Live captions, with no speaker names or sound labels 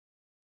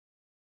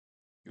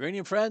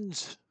Uranium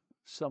friends,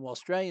 some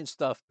Australian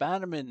stuff.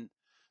 Bannerman,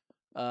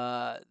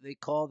 they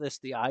call this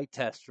the eye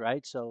test,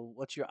 right? So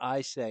what's your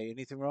eye say?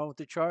 Anything wrong with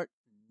the chart?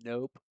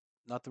 Nope.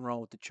 Nothing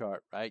wrong with the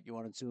chart, right? You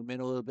want to zoom in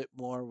a little bit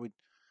more with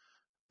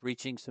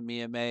breaching some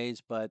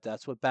EMAs, but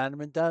that's what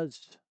Bannerman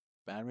does.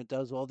 Bannerman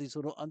does all these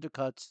little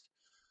undercuts.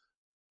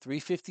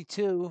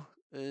 352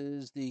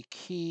 is the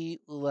key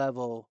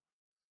level.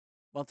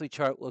 Monthly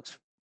chart looks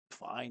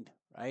fine,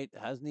 right? It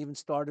hasn't even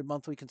started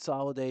monthly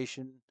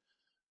consolidation.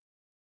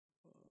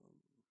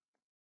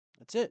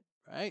 That's it,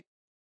 right?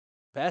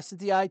 Passes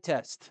the eye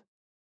test.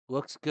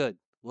 Looks good.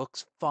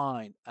 Looks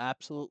fine.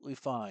 Absolutely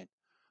fine.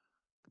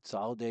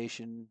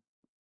 Consolidation,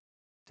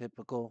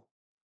 typical.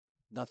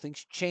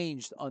 Nothing's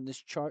changed on this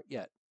chart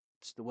yet.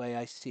 It's the way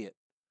I see it.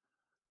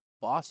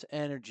 Boss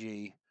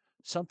energy,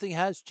 something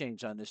has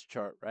changed on this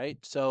chart, right?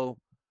 So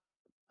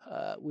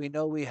we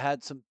know we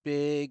had some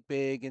big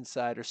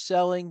insider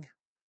selling.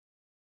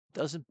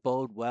 Doesn't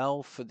bode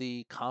well for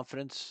the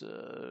confidence,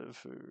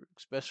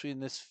 especially in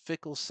this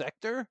fickle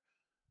sector.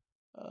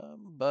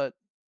 But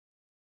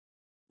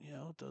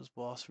does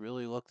Boss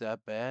really look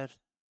that bad?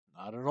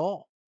 Not at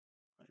all.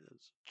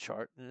 This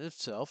chart in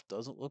itself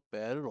doesn't look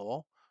bad at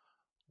all.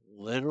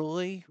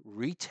 Literally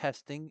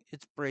retesting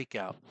its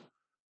breakout.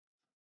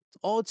 That's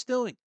all it's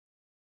doing.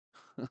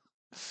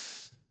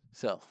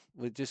 So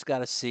we just got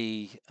to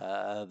see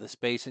the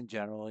space in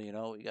general.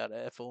 We got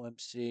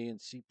FOMC and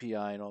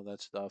CPI and all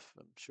that stuff.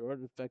 I'm sure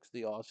it affects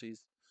the Aussies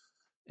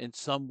in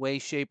some way,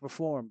 shape, or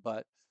form.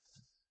 But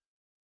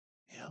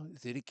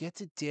did it get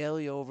to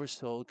daily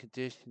oversold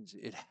conditions?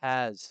 It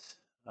has.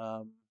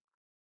 Um,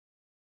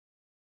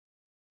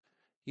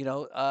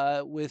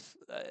 with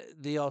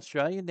the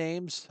Australian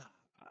names,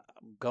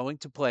 I'm going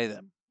to play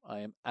them. I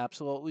am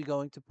absolutely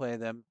going to play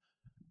them,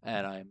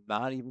 and I am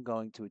not even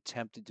going to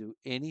attempt to do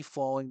any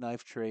falling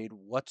knife trade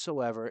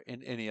whatsoever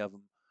in any of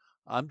them.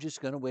 I'm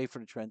just going to wait for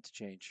the trend to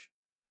change.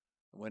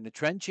 When the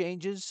trend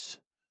changes,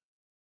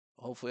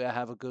 hopefully I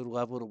have a good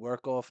level to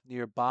work off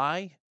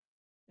nearby.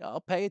 I'll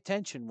pay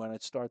attention when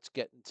it starts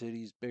getting to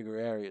these bigger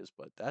areas,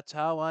 but that's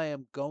how I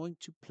am going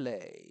to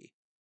play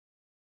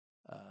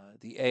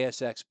the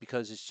ASX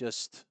because it's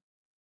just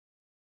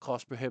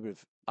cost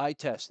prohibitive. Eye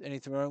test.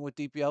 Anything wrong with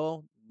Deep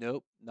Yellow?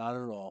 Nope, not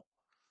at all.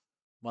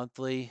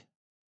 Monthly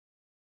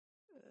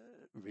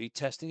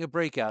retesting a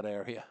breakout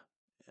area.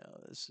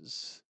 This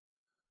is.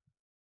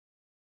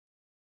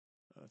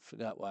 I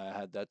forgot why I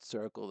had that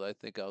circled. I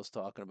think I was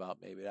talking about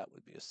maybe that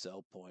would be a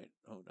sell point.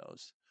 Who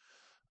knows?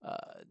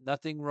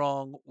 Nothing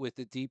wrong with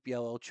the Deep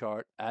Yellow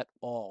chart at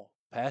all.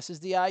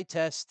 Passes the eye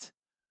test.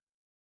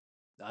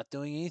 Not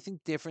doing anything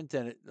different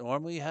than it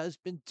normally has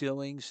been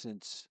doing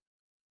since,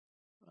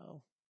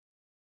 well,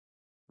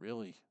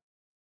 really,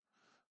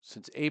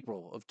 since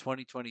April of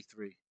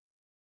 2023.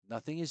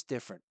 Nothing is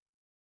different.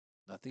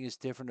 Nothing is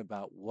different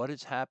about what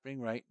is happening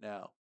right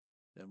now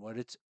than what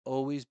it's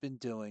always been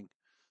doing.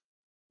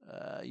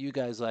 You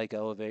guys like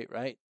Elevate,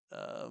 right?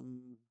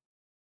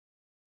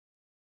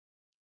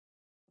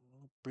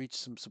 Breach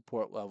some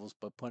support levels,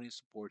 but plenty of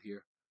support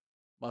here.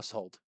 Must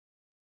hold.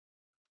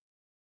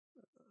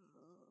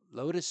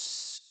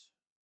 Lotus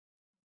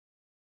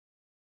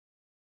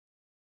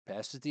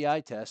passes the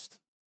eye test.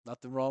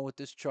 Nothing wrong with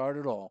this chart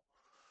at all.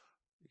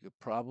 You could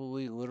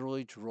probably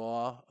literally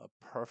draw a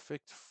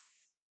perfect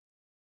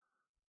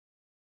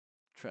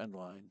trend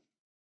line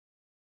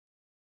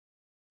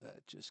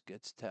that just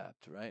gets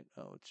tapped, right?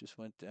 Oh, it just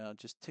went down,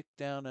 just ticked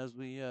down as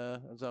I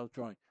was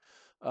drawing.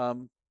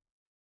 Um,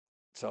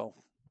 so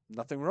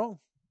nothing wrong.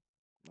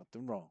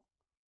 Nothing wrong.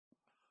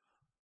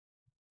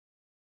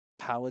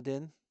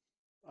 Paladin,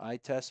 eye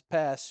test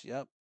pass.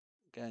 Yep.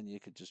 Again, you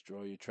could just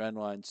draw your trend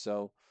line.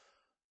 So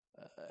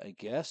I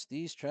guess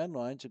these trend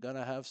lines are going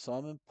to have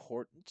some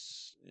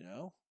importance.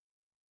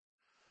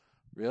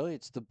 Really,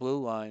 it's the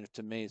blue line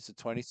to me. It's the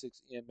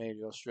 26 EMA.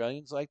 The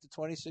Australians like the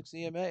 26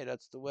 EMA.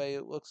 That's the way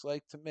it looks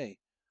like to me.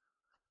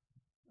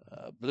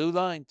 Blue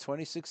line,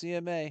 26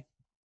 EMA.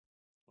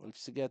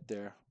 Looks to get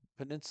there.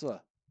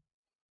 Peninsula.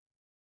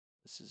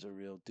 This is a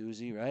real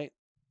doozy, right?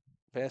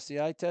 Pass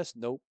the eye test?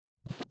 Nope.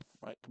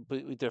 Right,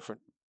 completely different.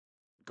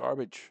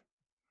 Garbage.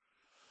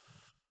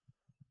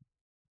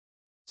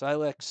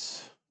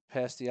 Silex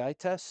passed the eye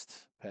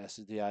test.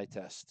 Passes the eye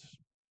test.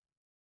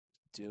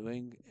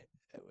 Doing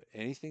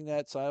anything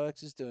that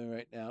Silex is doing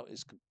right now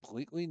is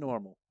completely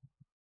normal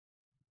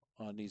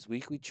on these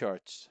weekly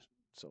charts.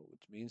 So,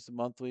 which means the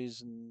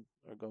monthlies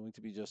are going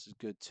to be just as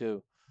good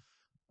too.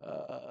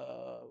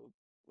 Uh,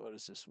 what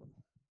is this one?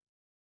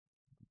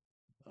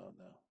 Oh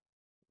no, I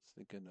was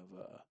thinking of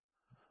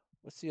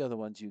what's the other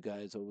ones you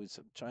guys always?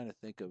 I'm trying to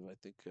think of. I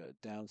think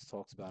Downs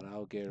talks about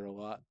alligator a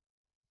lot.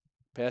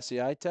 Pass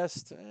the eye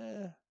test?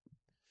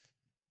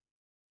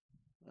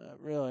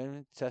 Not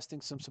really. Testing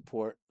some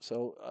support.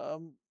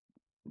 So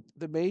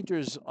the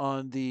majors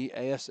on the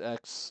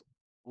ASX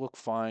look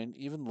fine.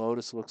 Even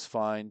Lotus looks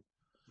fine.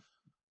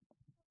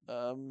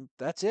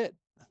 That's it.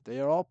 They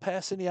are all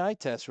passing the eye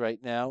test right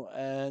now,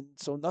 and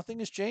so nothing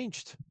has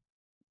changed.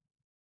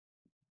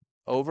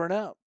 Over and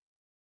out.